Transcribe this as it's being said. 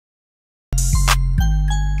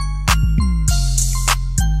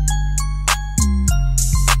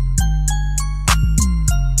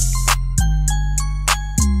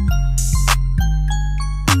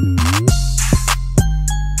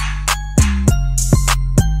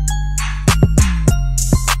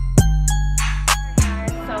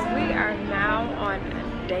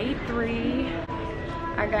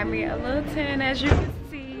as you can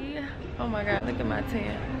see, oh my god, look at my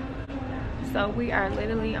tan. So we are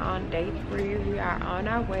literally on day 3. We are on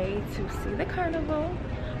our way to see the carnival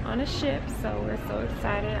on a ship. So we're so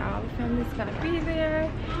excited. All the family's gonna be there,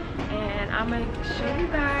 and I'm gonna show you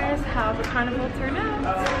guys how the carnival turned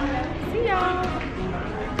out. See y'all.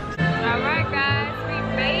 All right, guys, we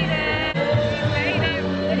made it. We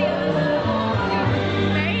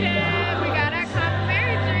made it. We got our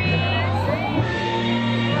complimentary drinks.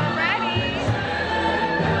 We're ready.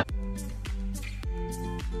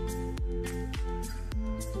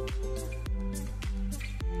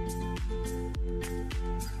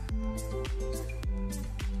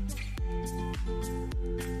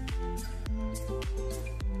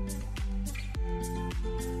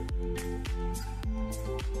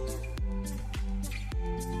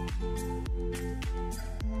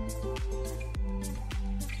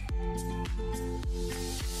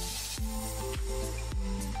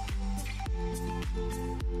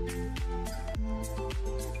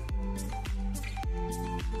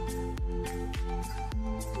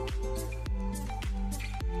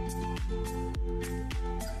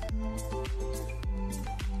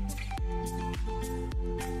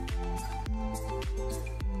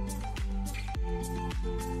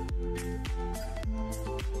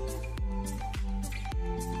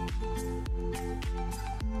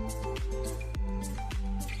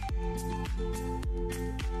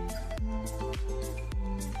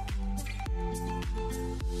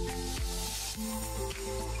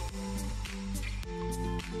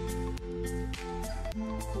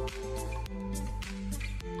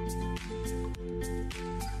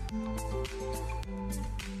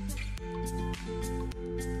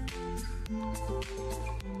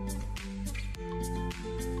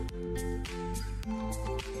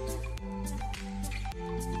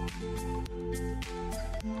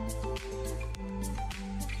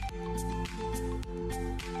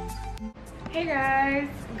 Hey guys,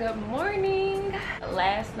 good morning.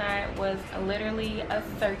 Last night was literally a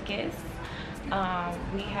circus.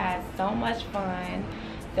 We had so much fun.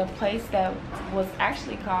 The place that was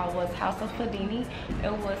actually called was House of Houdini.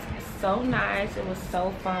 It was so nice. It was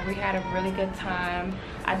so fun. We had a really good time.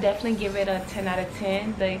 I definitely give it a 10 out of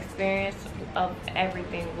 10. The experience of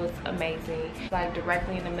everything was amazing. Like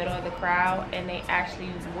directly in the middle of the crowd, and they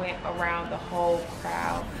actually went around the whole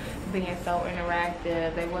crowd, being so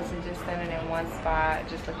interactive. They wasn't just standing in one spot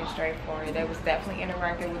just looking straight for it. They was definitely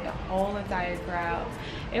interacting with the whole entire crowd.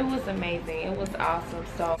 It was amazing. It was awesome.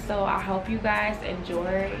 So I hope you guys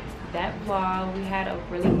enjoyed that vlog. We had a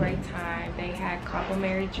really great time. They had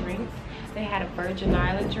complimentary drinks. They had a Virgin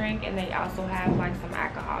Island drink, and they also have like some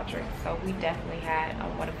alcohol drinks. So we definitely had a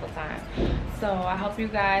wonderful time. So I hope you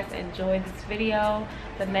guys enjoyed this video.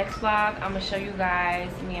 The next vlog, I'm gonna show you guys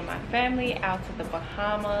me and my family out to the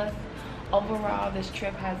Bahamas. Overall, this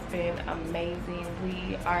trip has been amazing.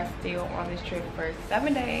 We are still on this trip for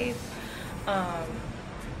 7 days.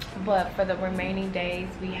 But for the remaining days,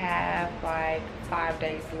 we have like 5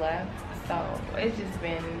 days left. So it's just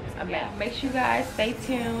been amazing. Make sure you guys stay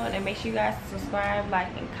tuned, and make sure you guys subscribe, like,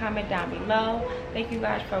 and comment down below. Thank you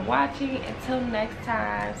guys for watching. Until next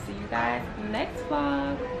time, see you guys next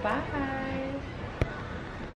vlog. Bye.